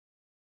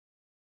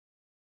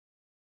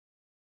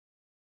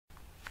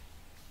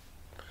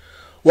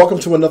Welcome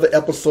to another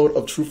episode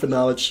of Truth and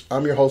Knowledge.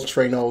 I'm your host,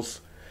 Trey, Knowles.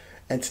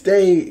 And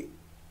today,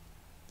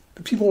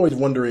 people always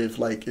wonder if,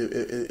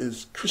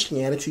 is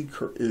Christianity,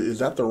 is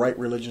that the right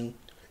religion?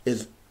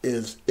 Is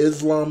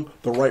Islam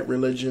the right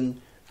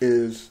religion?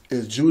 Is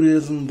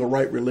Judaism the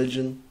right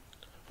religion?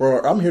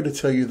 Well, I'm here to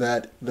tell you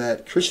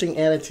that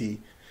Christianity,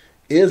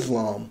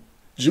 Islam,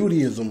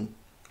 Judaism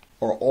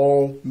are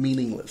all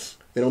meaningless.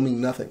 They don't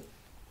mean nothing.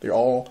 They're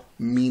all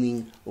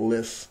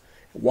meaningless.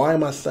 Why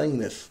am I saying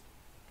this?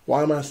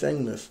 Why am I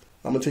saying this?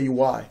 I'm going to tell you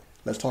why.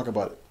 Let's talk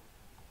about it.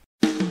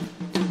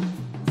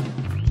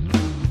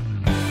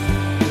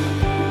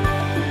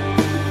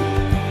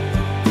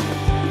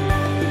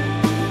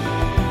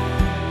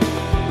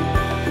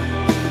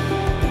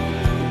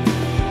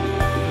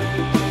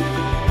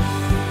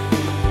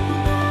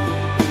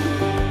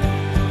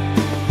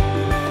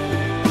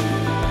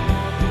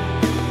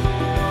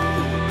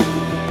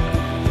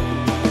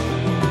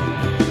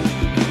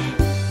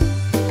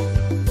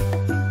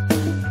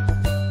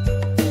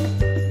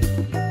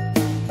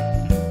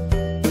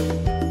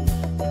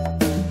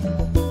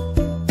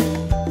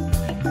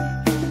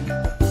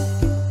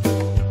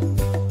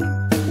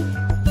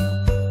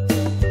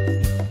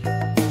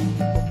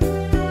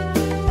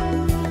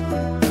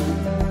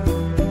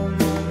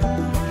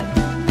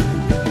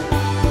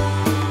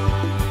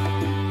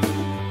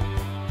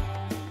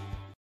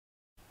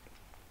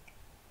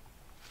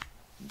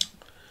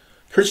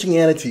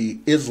 Christianity,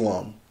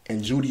 Islam,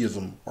 and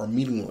Judaism are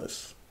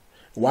meaningless.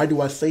 Why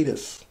do I say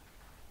this?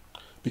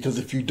 Because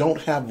if you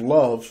don't have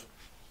love,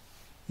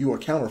 you are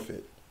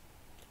counterfeit.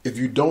 If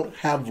you don't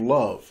have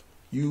love,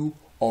 you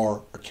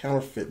are a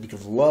counterfeit,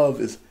 because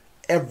love is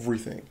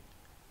everything.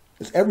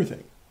 It's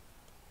everything.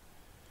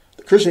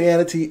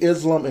 Christianity,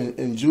 Islam,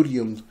 and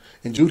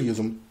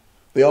Judaism,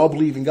 they all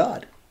believe in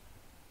God.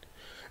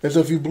 And so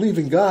if you believe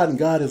in God and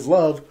God is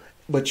love,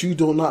 but you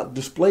do not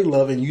display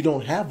love and you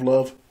don't have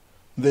love,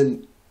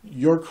 then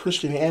your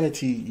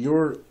Christianity,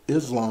 your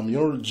Islam,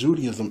 your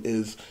Judaism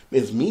is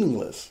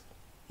meaningless.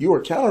 You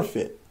are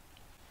counterfeit.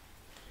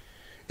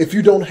 If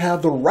you don't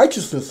have the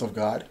righteousness of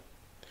God,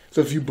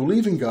 so if you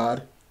believe in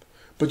God,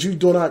 but you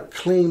do not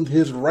claim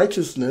his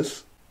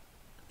righteousness,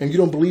 and you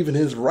don't believe in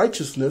his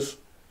righteousness,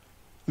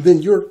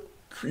 then your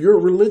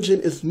religion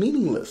is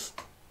meaningless.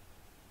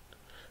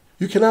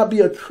 You cannot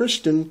be a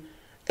Christian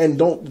and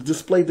don't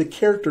display the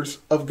characters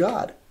of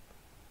God.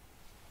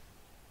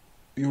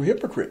 You're a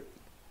hypocrite.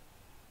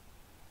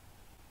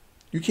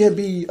 You can't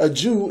be a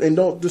Jew and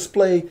don't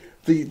display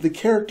the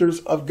characters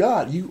of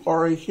God. You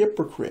are a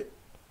hypocrite.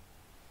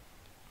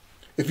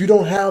 If you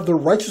don't have the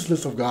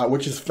righteousness of God,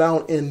 which is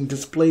found and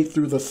displayed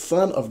through the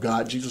Son of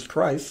God, Jesus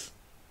Christ,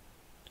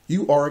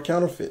 you are a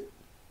counterfeit.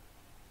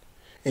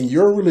 And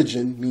your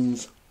religion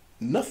means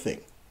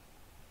nothing.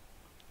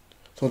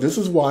 So this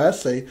is why I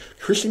say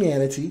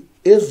Christianity,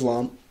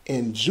 Islam,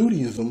 and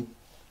Judaism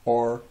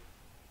are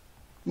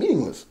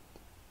meaningless.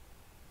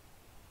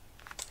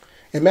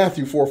 In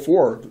Matthew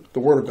 4:4, the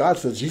word of God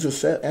says,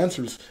 Jesus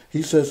answers,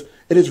 he says,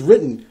 "It is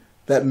written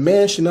that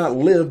man should not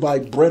live by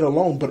bread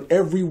alone, but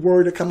every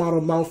word that comes out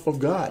of the mouth of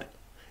God."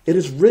 It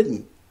is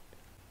written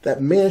that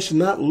man should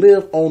not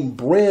live on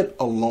bread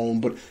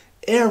alone, but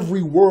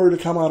every word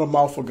that comes out of the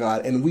mouth of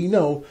God. And we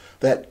know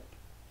that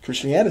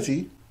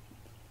Christianity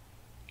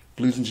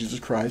believes in Jesus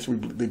Christ.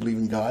 They believe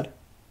in God.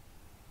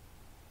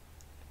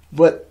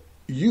 But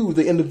you,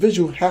 the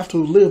individual, have to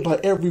live by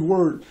every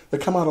word that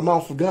come out of the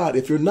mouth of God.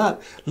 If you're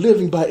not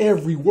living by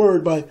every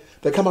word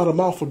that come out of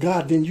the mouth of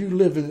God, then you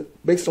live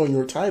based on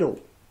your title.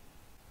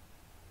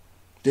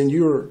 Then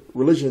your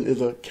religion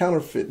is a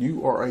counterfeit.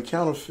 You are a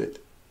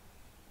counterfeit.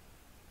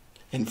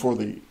 And for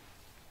the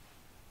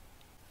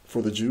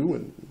Jew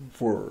and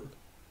for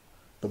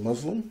the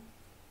Muslim,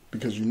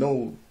 because you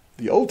know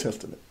the Old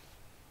Testament,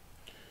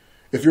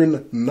 if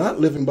you're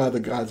not living by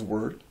God's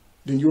word,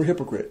 then you're a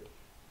hypocrite.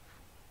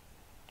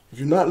 If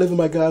you're not living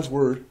by God's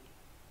word,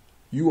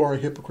 you are a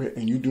hypocrite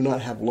and you do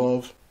not have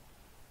love,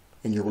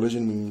 and your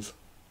religion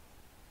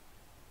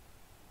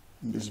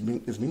is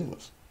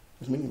meaningless.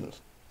 It's meaningless.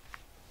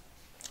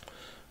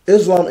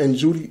 Islam and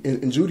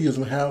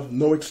Judaism have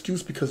no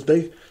excuse because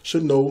they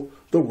should know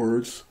the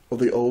words of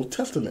the Old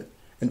Testament.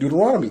 In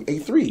Deuteronomy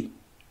 8:3,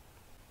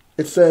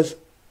 it says,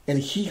 "And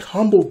he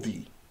humbled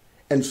thee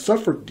and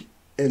suffered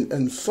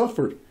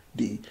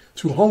thee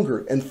to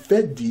hunger and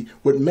fed thee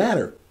with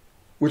manna,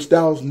 which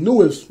thou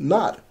knewest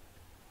not,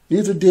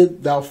 neither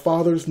did thy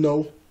fathers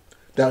know,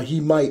 that he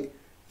might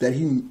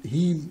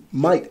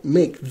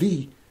make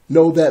thee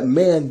know that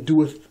man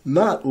doeth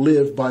not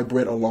live by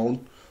bread alone,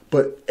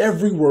 but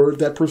every word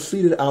that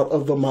proceeded out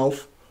of the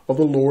mouth of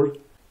the Lord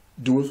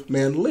doeth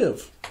man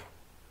live."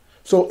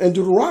 So in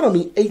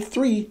Deuteronomy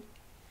 8:3,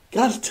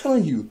 God's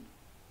telling you,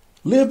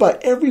 live by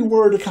every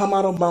word that come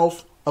out of the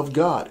mouth of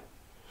God.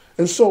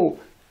 And so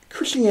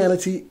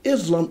Christianity,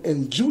 Islam,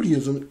 and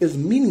Judaism is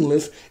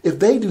meaningless if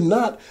they do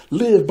not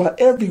live by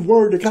every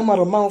word that come out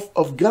of the mouth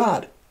of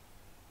God.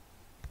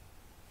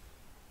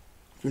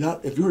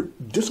 If you're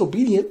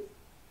disobedient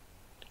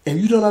and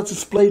you do not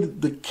display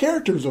the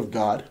characters of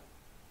God,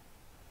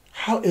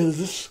 How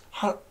is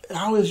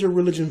your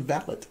religion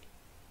valid?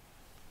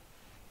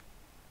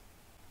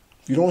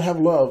 If you don't have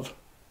love,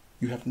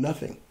 you have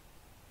nothing.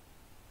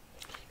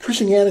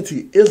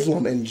 Christianity,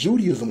 Islam, and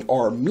Judaism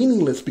are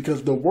meaningless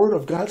because the Word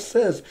of God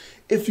says,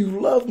 if you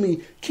love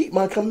me, keep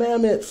my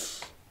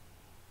commandments.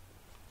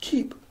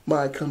 Keep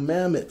my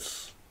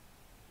commandments.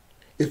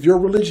 If your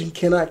religion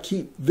cannot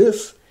keep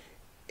this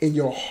in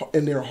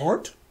their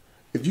heart,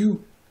 if your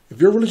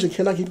religion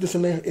cannot keep this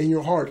in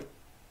your heart,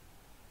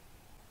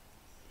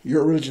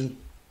 your religion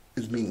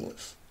is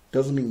meaningless.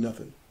 Doesn't mean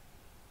nothing.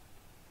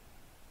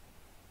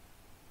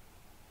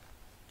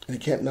 And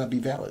it can't not be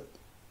valid.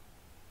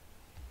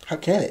 How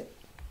can it?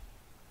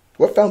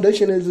 What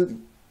foundation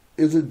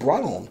is it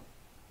brought on?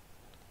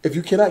 If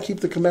you cannot keep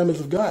the commandments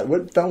of God,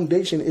 what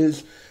foundation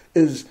is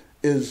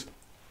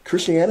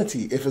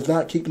Christianity if it's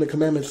not keeping the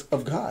commandments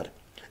of God?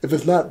 If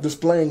it's not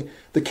displaying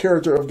the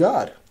character of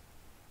God?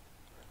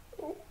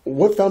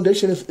 What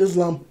foundation is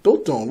Islam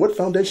built on? What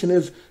foundation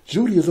is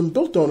Judaism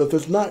built on if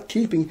it's not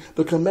keeping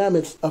the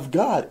commandments of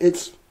God?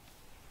 It's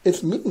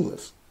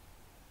meaningless.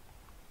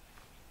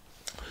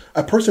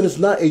 A person is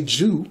not a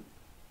Jew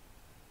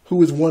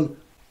who's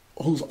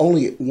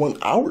only one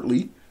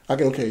outwardly.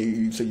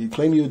 You say you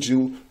claim you're a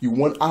Jew, you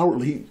one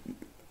outwardly.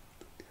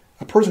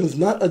 A person is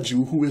not a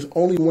Jew who is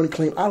only one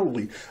claim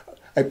outwardly.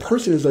 A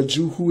person is a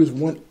Jew who is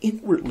one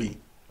inwardly.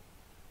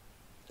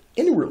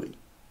 Inwardly.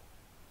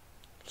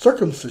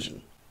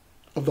 Circumcision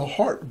of the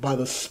heart by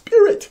the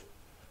Spirit.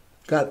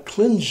 God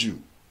cleansed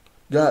you.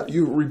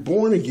 You were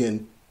reborn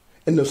again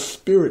in the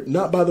Spirit,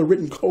 not by the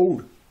written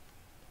code.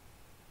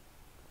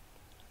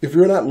 If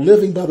you're not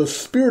living by the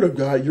Spirit of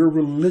God, your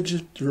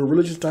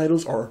religious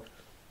titles are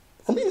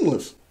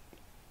meaningless.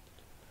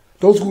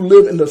 Those who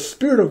live in the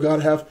Spirit of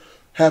God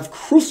have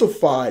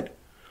crucified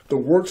the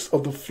works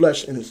of the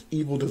flesh and its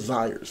evil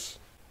desires.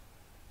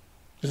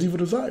 His evil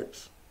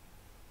desires.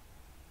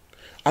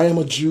 I am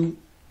a Jew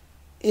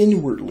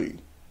inwardly,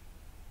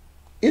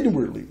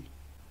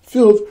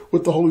 filled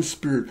with the Holy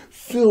Spirit,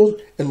 filled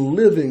and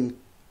living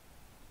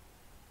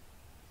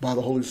by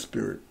the Holy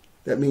Spirit.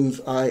 That means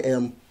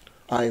I'm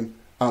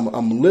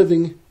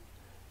living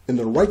in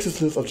the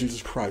righteousness of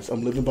Jesus Christ.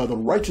 I'm living by the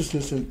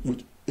righteousness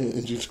in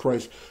Jesus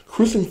Christ,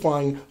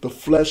 crucifying the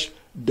flesh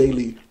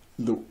daily,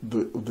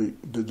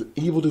 the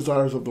evil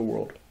desires of the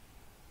world.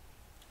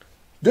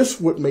 This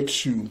is what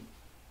makes you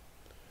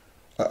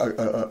a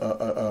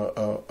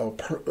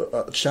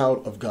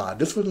child of God.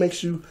 This is what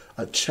makes you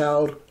a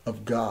child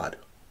of God.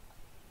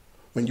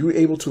 When you're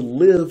able to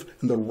live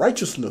in the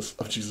righteousness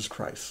of Jesus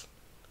Christ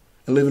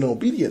and live in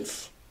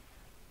obedience.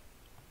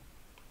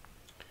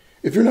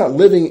 If you're not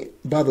living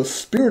by the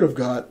Spirit of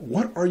God,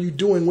 what are you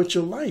doing with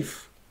your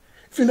life?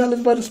 If you're not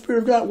living by the Spirit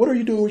of God, what are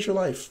you doing with your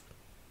life?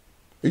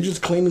 Are you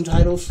just claiming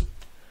titles?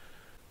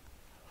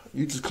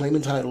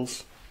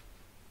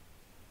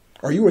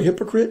 Are you a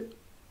hypocrite?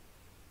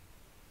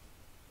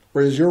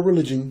 Or is your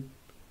religion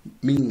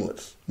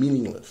meaningless?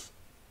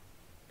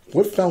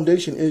 What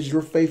foundation is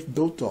your faith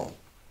built on?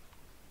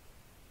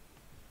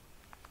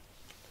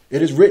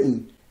 It is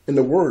written in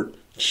the Word,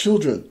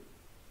 children,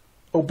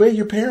 obey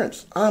your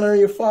parents, honor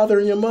your father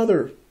and your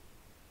mother.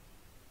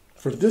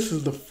 For this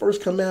is the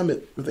first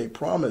commandment with a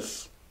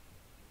promise,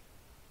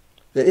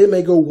 that it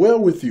may go well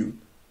with you,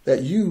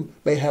 that you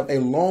may have a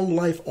long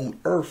life on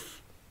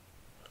earth.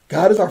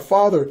 God is our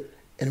Father,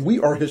 and we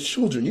are His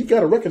children. You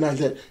got to recognize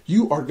that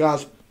you are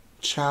God's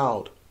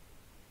child.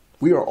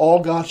 We are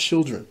all God's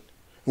children.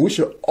 And we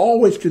should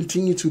always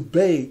continue to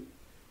obey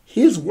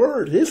His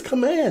word, His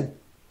command,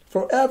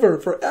 forever,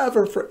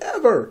 forever,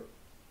 forever.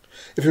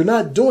 If you're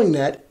not doing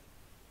that,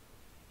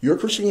 your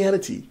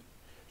Christianity,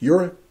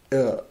 your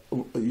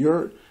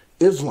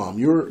Islam,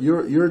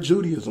 your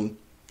Judaism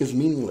is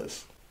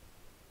meaningless.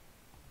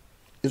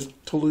 It's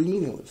totally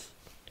meaningless.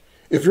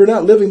 If you're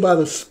not living by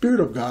the Spirit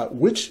of God,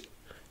 which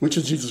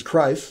is Jesus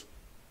Christ,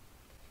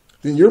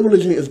 then your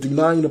religion is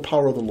denying the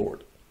power of the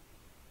Lord.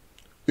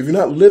 If you're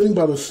not living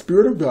by the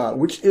Spirit of God,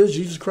 which is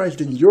Jesus Christ,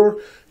 then your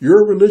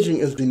religion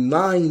is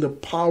denying the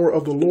power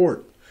of the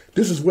Lord.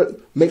 This is what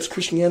makes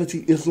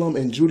Christianity, Islam,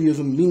 and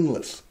Judaism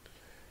meaningless.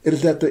 It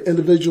is that the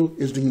individual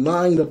is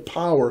denying the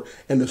power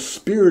and the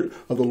Spirit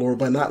of the Lord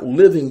by not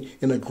living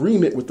in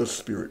agreement with the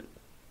Spirit.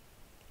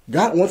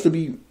 God wants to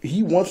be,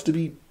 He wants to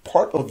be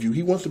part of you.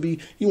 He wants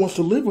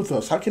to live with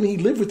us. How can He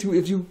live with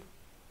you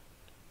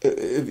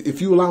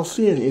if you allow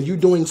sin and you're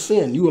doing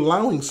sin, you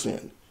allowing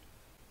sin?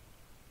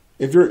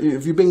 If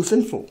you're being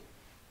sinful.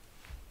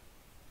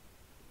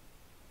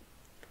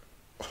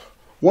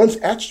 One's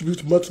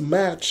attributes must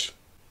match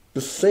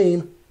the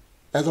same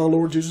as our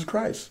Lord Jesus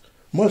Christ.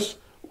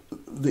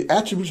 The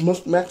attributes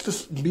must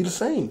be the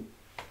same.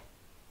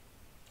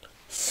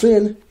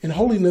 Sin and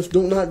holiness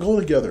do not go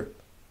together.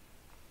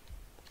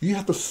 You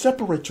have to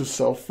separate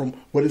yourself from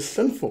what is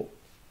sinful.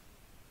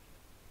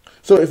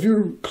 So if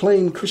you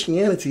claim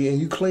Christianity and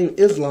you claim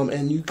Islam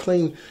and you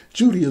claim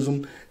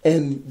Judaism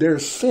and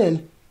there's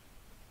sin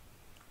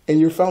in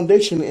your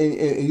foundation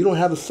and you don't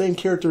have the same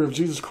character of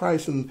Jesus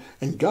Christ and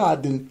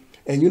God,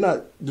 and you're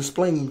not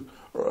displaying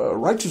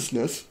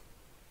righteousness,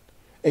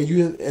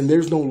 and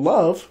there's no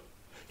love,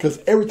 because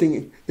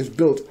everything is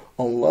built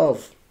on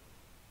love,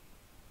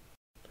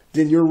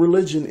 then your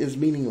religion is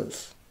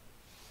meaningless.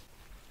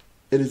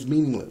 It is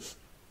meaningless.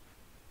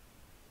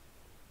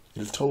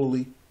 It is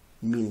totally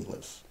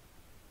meaningless.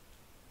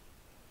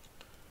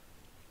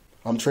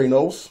 I'm Trey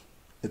Knowles,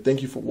 and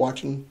thank you for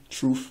watching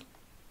Truth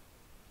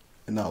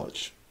and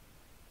Knowledge.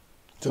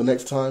 Until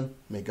next time,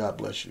 may God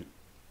bless you.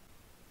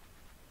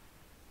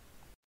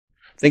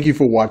 Thank you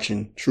for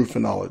watching Truth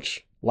and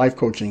Knowledge, life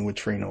coaching with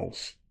Trey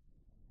Knowles.